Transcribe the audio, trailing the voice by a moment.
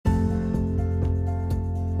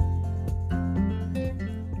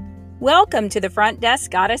Welcome to the Front Desk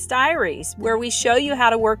Goddess Diaries, where we show you how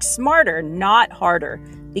to work smarter, not harder,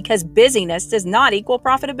 because busyness does not equal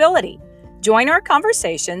profitability. Join our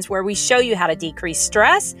conversations where we show you how to decrease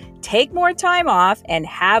stress, take more time off, and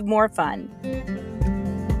have more fun.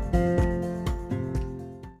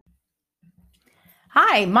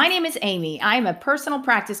 Hi, my name is Amy. I'm a personal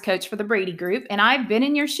practice coach for the Brady Group, and I've been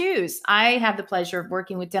in your shoes. I have the pleasure of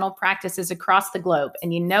working with dental practices across the globe,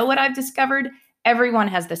 and you know what I've discovered? Everyone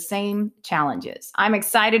has the same challenges. I'm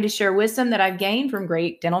excited to share wisdom that I've gained from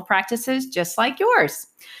great dental practices just like yours.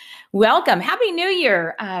 Welcome. Happy New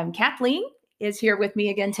Year. Kathleen is here with me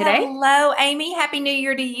again today. Hello, Amy. Happy New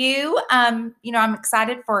Year to you. I'm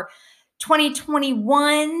excited for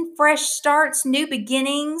 2021, fresh starts, new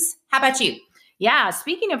beginnings. How about you? Yeah,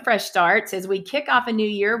 speaking of fresh starts, as we kick off a new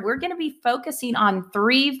year, we're going to be focusing on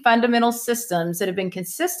 3 fundamental systems that have been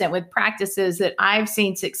consistent with practices that I've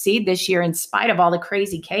seen succeed this year in spite of all the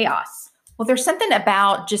crazy chaos. Well, there's something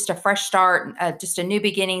about just a fresh start, just a new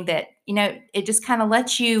beginning that, it just kind of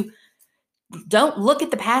lets you don't look at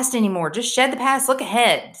the past anymore. Just shed the past, look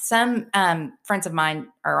ahead. Some friends of mine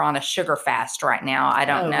are on a sugar fast right now. I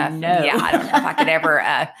don't know. I don't know if I could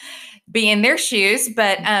ever be in their shoes,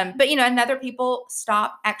 but and other people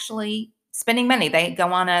stop actually spending money. They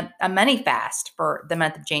go on a money fast for the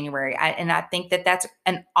month of January. And I think that that's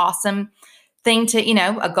an awesome thing to,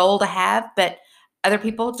 a goal to have, but other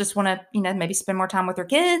people just want to, maybe spend more time with their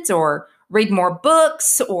kids or read more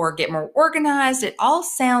books or get more organized. It all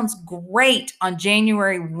sounds great on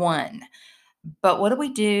January 1. But what do we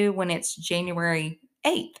do when it's January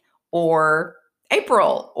 8th or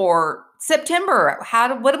April or September?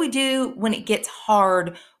 What do we do when it gets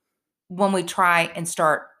hard when we try and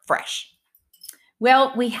start fresh?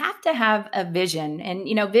 Well, we have to have a vision. And,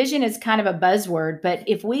 vision is kind of a buzzword, but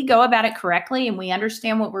if we go about it correctly and we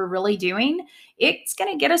understand what we're really doing, it's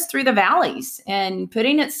going to get us through the valleys. And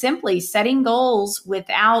putting it simply, setting goals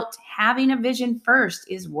without having a vision first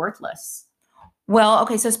is worthless. Well,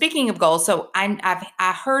 okay. So speaking of goals, so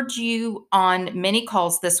I heard you on many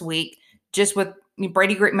calls this week, just with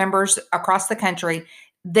Brady Group members across the country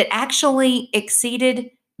that actually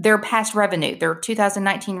exceeded their past revenue, their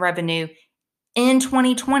 2019 revenue in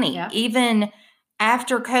 2020, even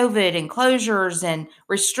after COVID and closures and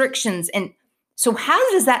restrictions. And so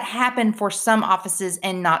how does that happen for some offices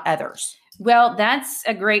and not others? Well, that's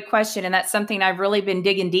a great question. And that's something I've really been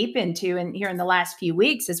digging deep into here in the last few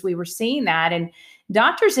weeks as we were seeing that. And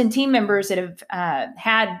doctors and team members that have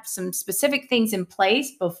had some specific things in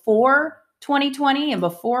place before 2020 and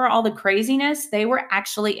before all the craziness, they were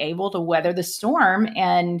actually able to weather the storm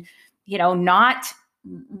and, not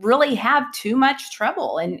really have too much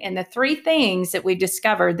trouble. And the 3 things that we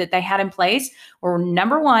discovered that they had in place were,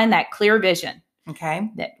 number 1, that clear vision. Okay.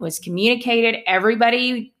 That was communicated.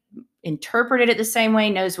 Everybody interpreted it the same way,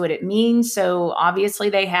 knows what it means. So obviously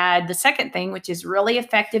they had the second thing, which is really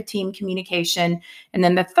effective team communication. And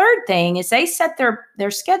then the third thing is they set their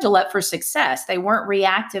schedule up for success. They weren't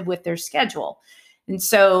reactive with their schedule. And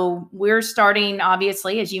so we're starting,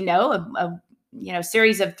 obviously, as you know, a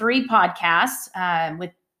series of 3 podcasts with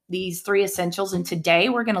these 3 essentials. And today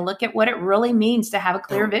we're going to look at what it really means to have a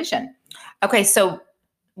clear vision. Okay. So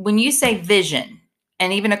when you say vision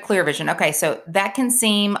and even a clear vision, okay, so that can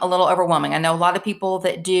seem a little overwhelming. I know a lot of people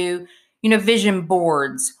that do, vision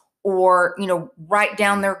boards or, write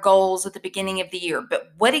down their goals at the beginning of the year,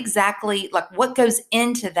 but what exactly, what goes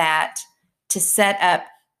into that to set up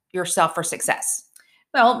yourself for success?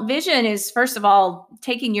 Well, vision is, first of all,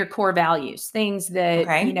 taking your core values, things that,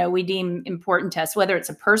 we deem important to us, whether it's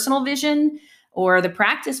a personal vision or the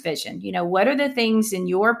practice vision. What are the things in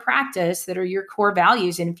your practice that are your core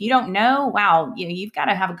values? And if you don't know, wow, you've got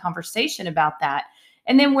to have a conversation about that.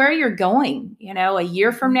 And then where you're going, a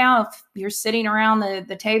year from now, if you're sitting around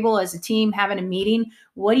the table as a team having a meeting,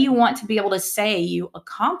 what do you want to be able to say you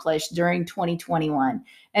accomplished during 2021?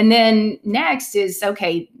 And then next is,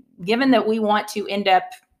 okay, given that we want to end up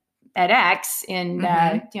at X in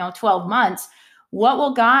 12 months, what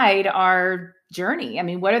will guide our journey? I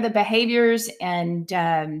mean, what are the behaviors and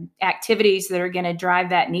activities that are going to drive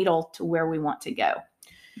that needle to where we want to go?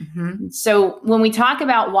 Mm-hmm. So when we talk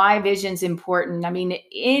about why vision is important, I mean,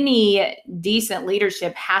 any decent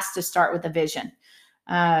leadership has to start with a vision.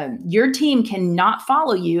 Your team cannot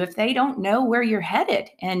follow you if they don't know where you're headed.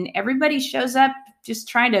 And everybody shows up just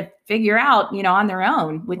trying to figure out, on their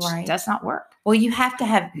own, which does not work. Well, you have to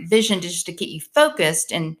have vision just to get you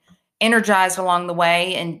focused and energized along the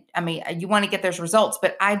way. And I mean, you want to get those results,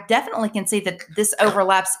 but I definitely can see that this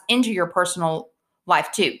overlaps into your personal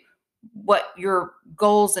life too. What your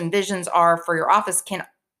goals and visions are for your office can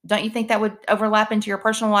don't you think that would overlap into your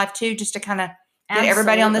personal life too, just to kind of get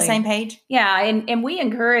everybody on the same page? Yeah. And we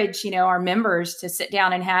encourage, our members to sit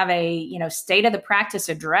down and have a, state of the practice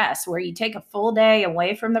address where you take a full day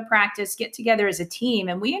away from the practice, get together as a team.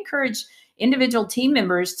 And we encourage individual team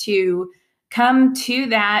members to come to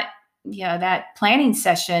that, that planning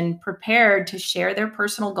session prepared to share their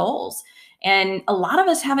personal goals. And a lot of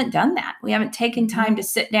us haven't done that. We haven't taken time to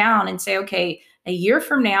sit down and say, okay, a year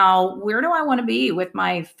from now, where do I want to be with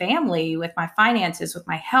my family, with my finances, with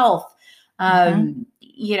my health? And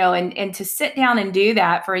to sit down and do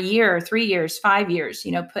that for a year, 3 years, 5 years,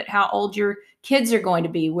 put how old your kids are going to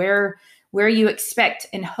be, where you expect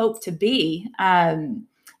and hope to be. And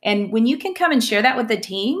when you can come and share that with the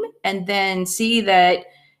team and then see that,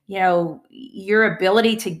 your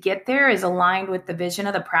ability to get there is aligned with the vision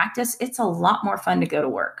of the practice, it's a lot more fun to go to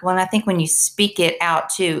work. Well, and I think when you speak it out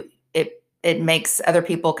too, it makes other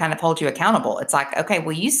people kind of hold you accountable. It's like, okay,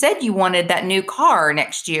 well, you said you wanted that new car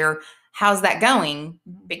next year. How's that going?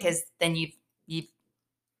 Because then you've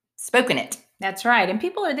spoken it. That's right. And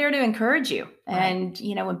people are there to encourage you. Right. And,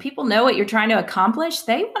 when people know what you're trying to accomplish,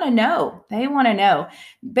 they want to know. They want to know.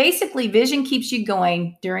 Basically, vision keeps you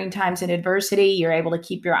going during times of adversity. You're able to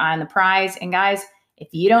keep your eye on the prize. And guys, if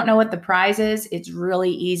you don't know what the prize is, it's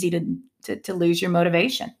really easy to lose your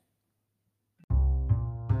motivation.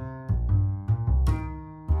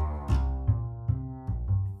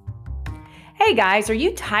 Hey guys, are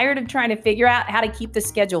you tired of trying to figure out how to keep the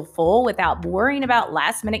schedule full without worrying about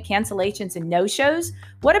last-minute cancellations and no-shows?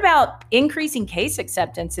 What about increasing case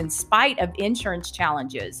acceptance in spite of insurance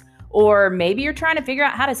challenges? Or maybe you're trying to figure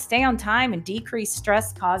out how to stay on time and decrease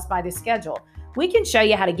stress caused by the schedule. We can show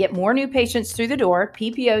you how to get more new patients through the door,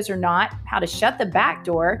 PPOs or not, how to shut the back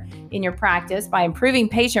door in your practice by improving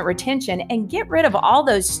patient retention and get rid of all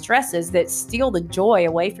those stresses that steal the joy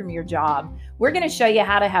away from your job. We're going to show you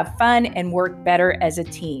how to have fun and work better as a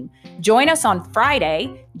team. Join us on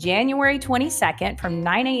Friday, January 22nd from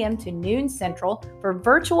 9 a.m. to noon Central for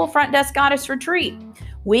virtual Front Desk Goddess Retreat.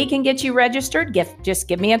 We can get you registered. Just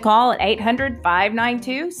give me a call at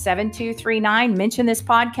 800-592-7239. Mention this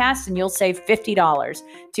podcast and you'll save $50.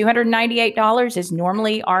 $298 is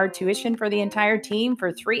normally our tuition for the entire team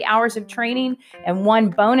for 3 hours of training and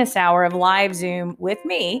 1 bonus hour of live Zoom with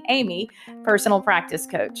me, Amy, personal practice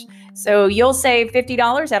coach. So you'll save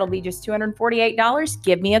 $50. That'll be just $248.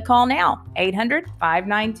 Give me a call now,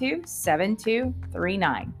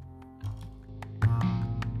 800-592-7239.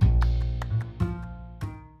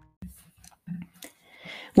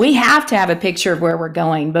 We have to have a picture of where we're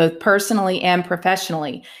going, both personally and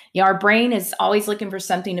professionally. Our brain is always looking for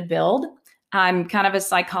something to build. I'm kind of a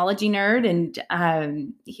psychology nerd, and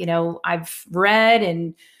I've read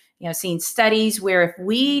and seen studies where if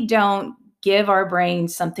we don't give our brain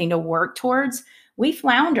something to work towards, we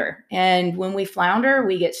flounder. And when we flounder,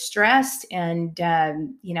 we get stressed, and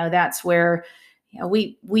that's where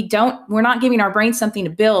we're not giving our brain something to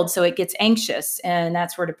build, so it gets anxious, and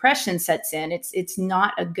that's where depression sets in. It's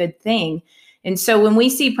not a good thing. And so when we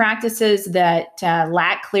see practices that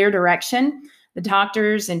lack clear direction, the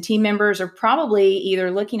doctors and team members are probably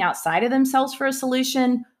either looking outside of themselves for a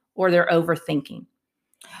solution or they're overthinking.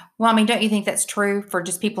 Well, I mean, don't you think that's true for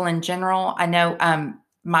just people in general? I know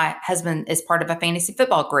my husband is part of a fantasy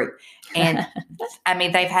football group, and I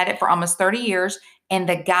mean, they've had it for almost 30 years. And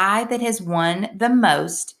the guy that has won the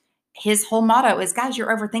most, his whole motto is, guys, you're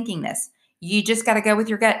overthinking this. You just got to go with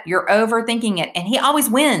your gut. You're overthinking it. And he always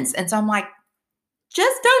wins. And so I'm like,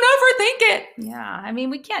 just don't overthink it. Yeah. I mean,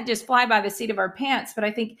 we can't just fly by the seat of our pants. But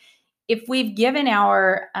I think if we've given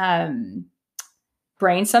our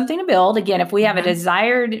brain something to build, again, if we have a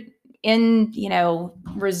desired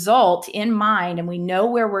result in mind and we know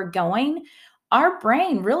where we're going, our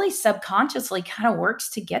brain really subconsciously kind of works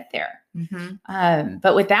to get there. Mm-hmm.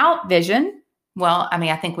 But without vision. Well, I mean,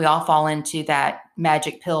 I think we all fall into that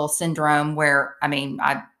magic pill syndrome where, I mean,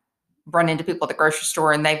 I run into people at the grocery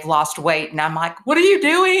store and they've lost weight and I'm like, what are you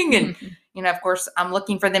doing? And, of course, I'm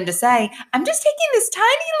looking for them to say, I'm just taking this tiny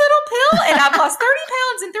little pill and I've lost 30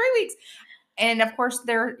 pounds in 3 weeks. And of course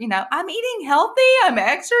they're, I'm eating healthy, I'm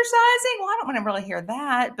exercising. Well, I don't want to really hear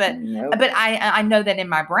that, but I know that in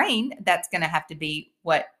my brain, that's going to have to be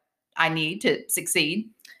what I need to succeed.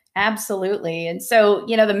 Absolutely. And so,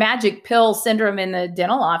 the magic pill syndrome in the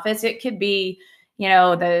dental office, it could be,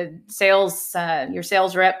 the sales, your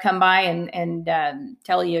sales rep come by and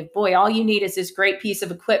tell you, boy, all you need is this great piece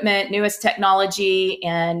of equipment, newest technology,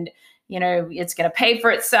 and it's going to pay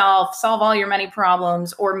for itself, solve all your money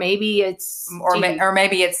problems, or maybe it's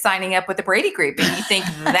maybe it's signing up with the Brady Group, and you think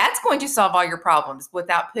that's going to solve all your problems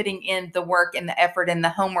without putting in the work and the effort and the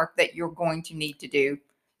homework that you're going to need to do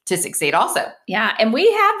to succeed also. Yeah. And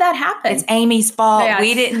we have that happen. It's Amy's fault. Yes.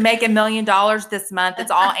 We didn't make $1 million this month.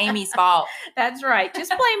 It's all Amy's fault. That's right.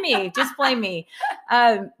 Just blame me. Just blame me.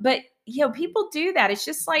 But people do that. It's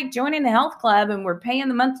just like joining the health club and we're paying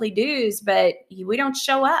the monthly dues, but we don't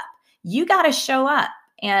show up. You got to show up.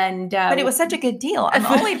 But it was such a good deal. I'm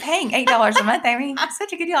only paying $8 a month. I mean, it's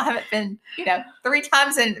such a good deal. I haven't been, 3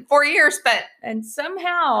 times in 4 years, and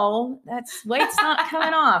somehow that's weight's not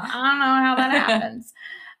coming off. I don't know how that happens.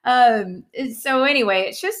 So anyway,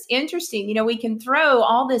 it's just interesting. We can throw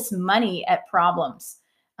all this money at problems.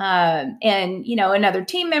 And another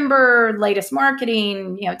team member, latest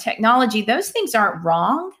marketing, technology, those things aren't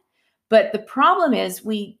wrong. But the problem is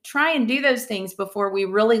we try and do those things before we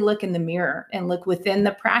really look in the mirror and look within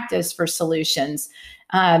the practice for solutions,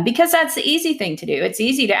 because that's the easy thing to do. It's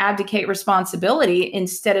easy to abdicate responsibility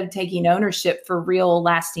instead of taking ownership for real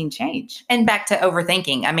lasting change. And back to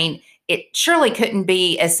overthinking. I mean, it surely couldn't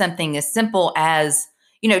be something as simple as,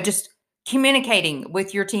 just communicating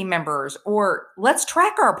with your team members, or let's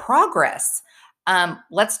track our progress.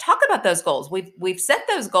 Let's talk about those goals. We've set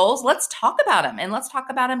those goals. Let's talk about them, and let's talk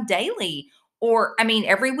about them daily, or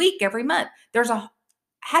every week, every month.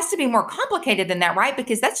 Has to be more complicated than that, right?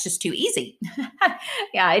 Because that's just too easy.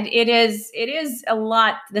 Yeah, it is a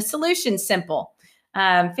lot. The solution's simple.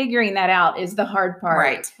 Figuring that out is the hard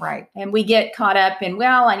part. Right. And we get caught up in,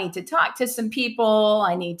 I need to talk to some people.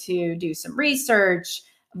 I need to do some research.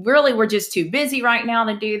 Really, we're just too busy right now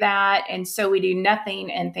to do that. And so we do nothing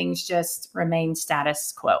and things just remain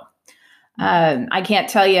status quo. I can't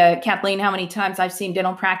tell you, Kathleen, how many times I've seen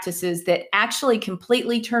dental practices that actually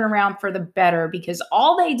completely turn around for the better because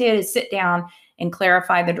all they did is sit down and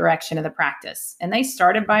clarify the direction of the practice. And they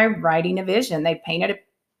started by writing a vision. They painted a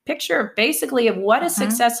picture basically of what does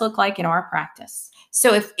success look like in our practice.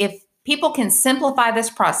 So if people can simplify this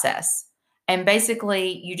process, and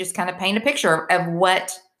basically, you just kind of paint a picture of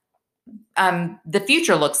what the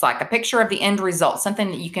future looks like, a picture of the end result, something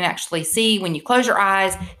that you can actually see when you close your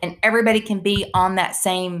eyes, and everybody can be on that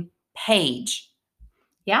same page.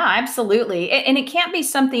 Yeah, absolutely. And it can't be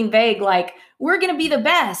something vague like, we're going to be the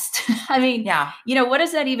best. I mean, what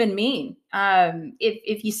does that even mean?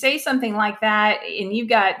 If you say something like that and you've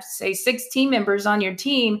got, say, 6 team members on your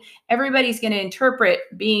team, everybody's going to interpret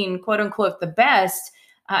being, quote unquote, the best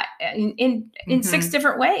in 6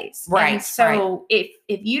 different ways. Right. And so if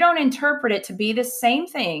you don't interpret it to be the same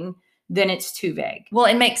thing, then it's too vague. Well,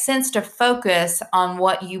 it makes sense to focus on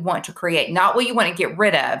what you want to create, not what you want to get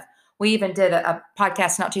rid of. We even did a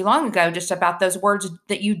podcast not too long ago just about those words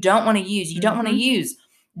that you don't want to use. You don't want to use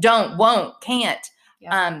don't, won't, can't.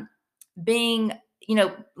 Yeah.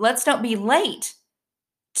 Let's don't be late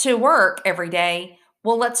to work every day.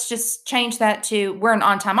 Well, let's just change that to we're an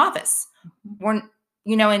on-time office. We're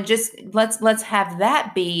and just let's have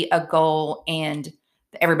that be a goal, and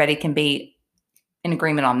everybody can be in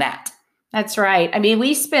agreement on that. That's right. I mean,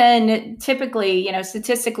 we spend typically,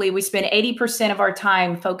 statistically, we spend 80% of our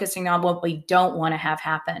time focusing on what we don't want to have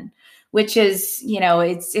happen, which is,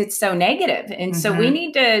 it's so negative. And so we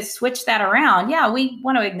need to switch that around. Yeah, we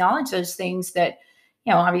want to acknowledge those things that,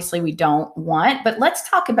 obviously we don't want, but let's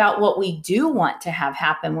talk about what we do want to have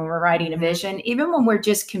happen when we're writing a vision, even when we're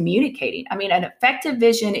just communicating. I mean, an effective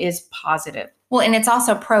vision is positive. Well, and it's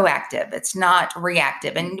also proactive. It's not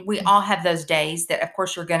reactive. And we all have those days that, of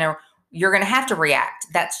course, you're going to have to react.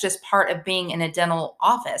 That's just part of being in a dental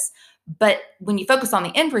office. But when you focus on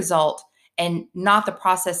the end result and not the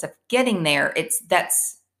process of getting there,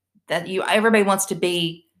 everybody wants to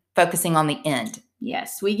be focusing on the end.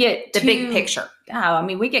 Yes, we get the big picture.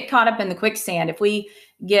 We get caught up in the quicksand. If we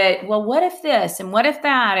get, what if this and what if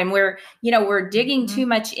that? And we're digging too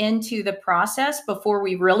much into the process before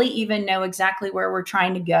we really even know exactly where we're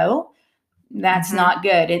trying to go. That's not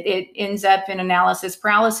good. It ends up in analysis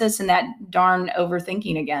paralysis and that darn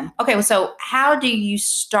overthinking again. Okay, well, so how do you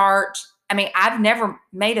start? I mean, I've never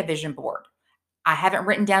made a vision board. I haven't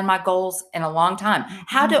written down my goals in a long time.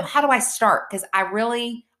 How do I start? Because I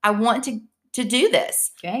want to do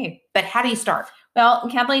this. Okay. But how do you start? Well,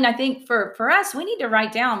 Kathleen, I think for us, we need to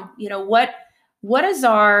write down, what is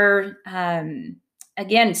our,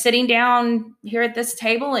 again, sitting down here at this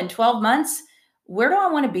table in 12 months, where do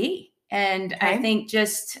I want to be? And I think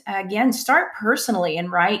just, again, start personally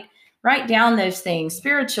and write down those things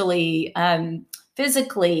spiritually,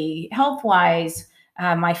 physically, health-wise,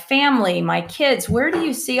 my family, my kids. Where do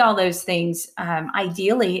you see all those things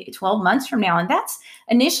ideally 12 months from now? And that's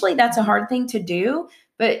a hard thing to do,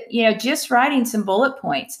 but just writing some bullet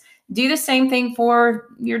points. Do the same thing for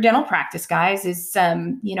your dental practice, guys, is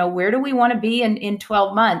where do we want to be in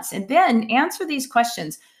 12 months? And then answer these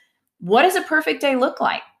questions. What does a perfect day look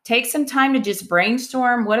like? take some time to just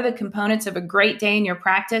brainstorm what are the components of a great day in your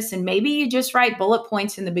practice. And maybe you just write bullet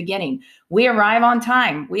points in the beginning. We arrive on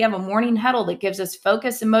time. We have a morning huddle that gives us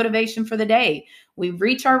focus and motivation for the day. We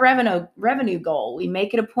reach our revenue goal. We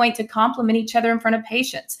make it a point to compliment each other in front of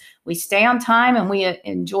patients. We stay on time, and we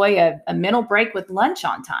enjoy a mental break with lunch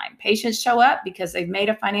on time. Patients show up because they've made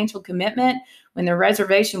a financial commitment when their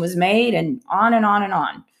reservation was made, and on and on and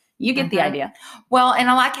on. You get the idea. Well, and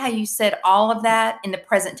I like how you said all of that in the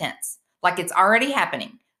present tense, like it's already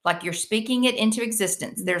happening, like you're speaking it into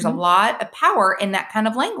existence. There's a lot of power in that kind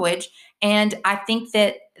of language. And I think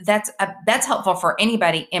that that's helpful for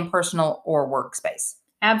anybody in personal or workspace.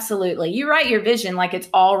 Absolutely. You write your vision like it's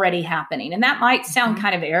already happening. And that might sound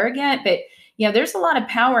kind of arrogant, but there's a lot of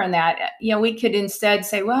power in that. We could instead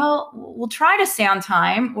say, well, we'll try to stay on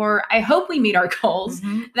time, or I hope we meet our goals.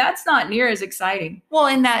 That's not near as exciting. Well,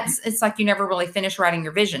 and it's like you never really finish writing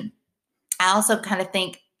your vision. I also kind of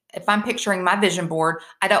think if I'm picturing my vision board,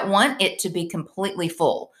 I don't want it to be completely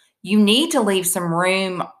full. You need to leave some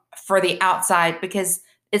room for the outside because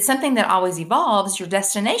it's something that always evolves. Your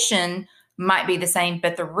destination might be the same,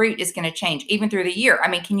 but the route is going to change even through the year. I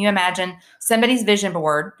mean, can you imagine somebody's vision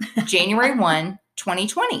board, January 1,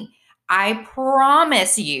 2020? I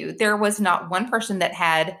promise you there was not one person that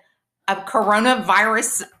had a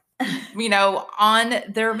coronavirus, on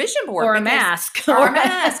their vision board. Or a mask. Or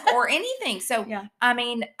anything. So, I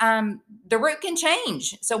mean, the route can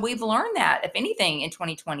change. So we've learned that, if anything, in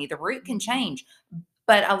 2020, the route can change.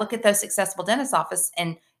 But I look at those successful dentist office,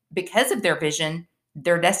 and because of their vision,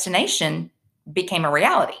 their destination became a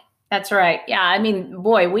reality. That's right. Yeah. I mean,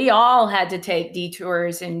 boy, we all had to take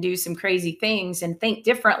detours and do some crazy things and think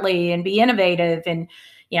differently and be innovative and,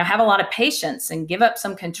 have a lot of patience and give up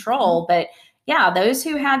some control. But those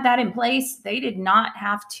who had that in place, they did not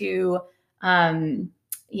have to, they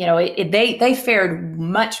fared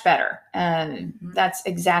much better. That's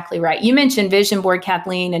exactly right. You mentioned vision board,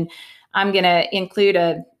 Kathleen, and I'm going to include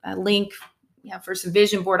a link for some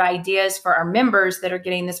vision board ideas for our members that are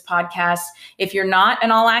getting this podcast. If you're not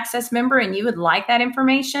an All Access member and you would like that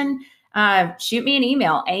information, shoot me an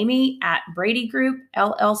email,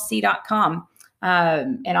 amy@bradygroupllc.com,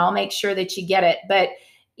 and I'll make sure that you get it. But,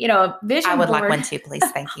 vision board. I would like one too, please.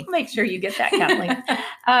 Thank you. I'll make sure you get that,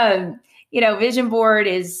 Kathleen. Vision board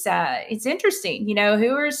is, it's interesting,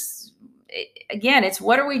 again, it's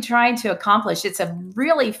what are we trying to accomplish? It's a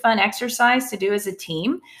really fun exercise to do as a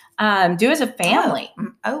team, do as a family.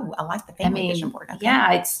 Oh, I like the family vision board. Okay.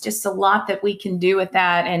 Yeah, it's just a lot that we can do with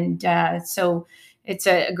that. And so it's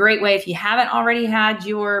a great way, if you haven't already had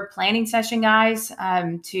your planning session, guys,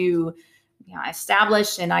 to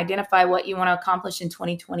establish and identify what you want to accomplish in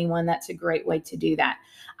 2021. That's a great way to do that.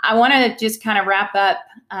 I want to just kind of wrap up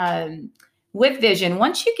with vision.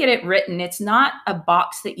 Once you get it written, it's not a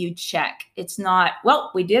box that you check. It's not,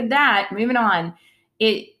 well, we did that, moving on.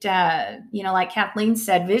 It, like Kathleen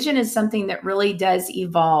said, vision is something that really does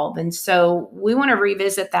evolve. And so we want to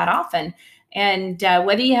revisit that often. And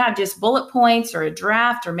whether you have just bullet points or a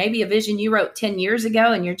draft, or maybe a vision you wrote 10 years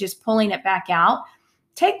ago and you're just pulling it back out,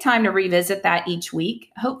 take time to revisit that each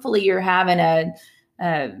week. Hopefully you're having a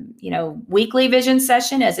weekly vision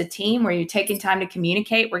session as a team where you're taking time to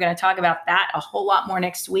communicate. We're going to talk about that a whole lot more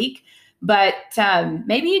next week. But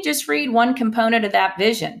maybe you just read one component of that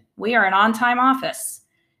vision. We are an on-time office.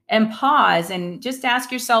 And pause and just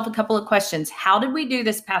ask yourself a couple of questions. How did we do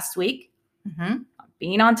this past week?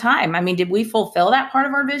 Being on time. I mean, did we fulfill that part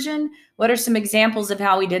of our vision? What are some examples of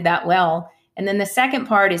how we did that well? And then the second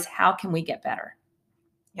part is, how can we get better?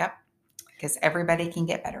 Yep. Because everybody can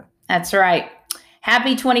get better. That's right.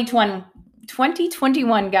 Happy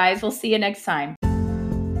 2021, guys. We'll see you next time.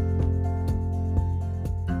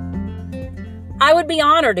 I would be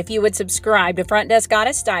honored if you would subscribe to Front Desk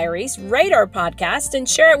Goddess Diaries, rate our podcast, and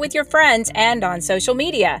share it with your friends and on social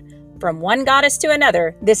media. From one goddess to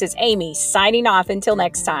another, this is Amy signing off until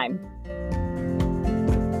next time.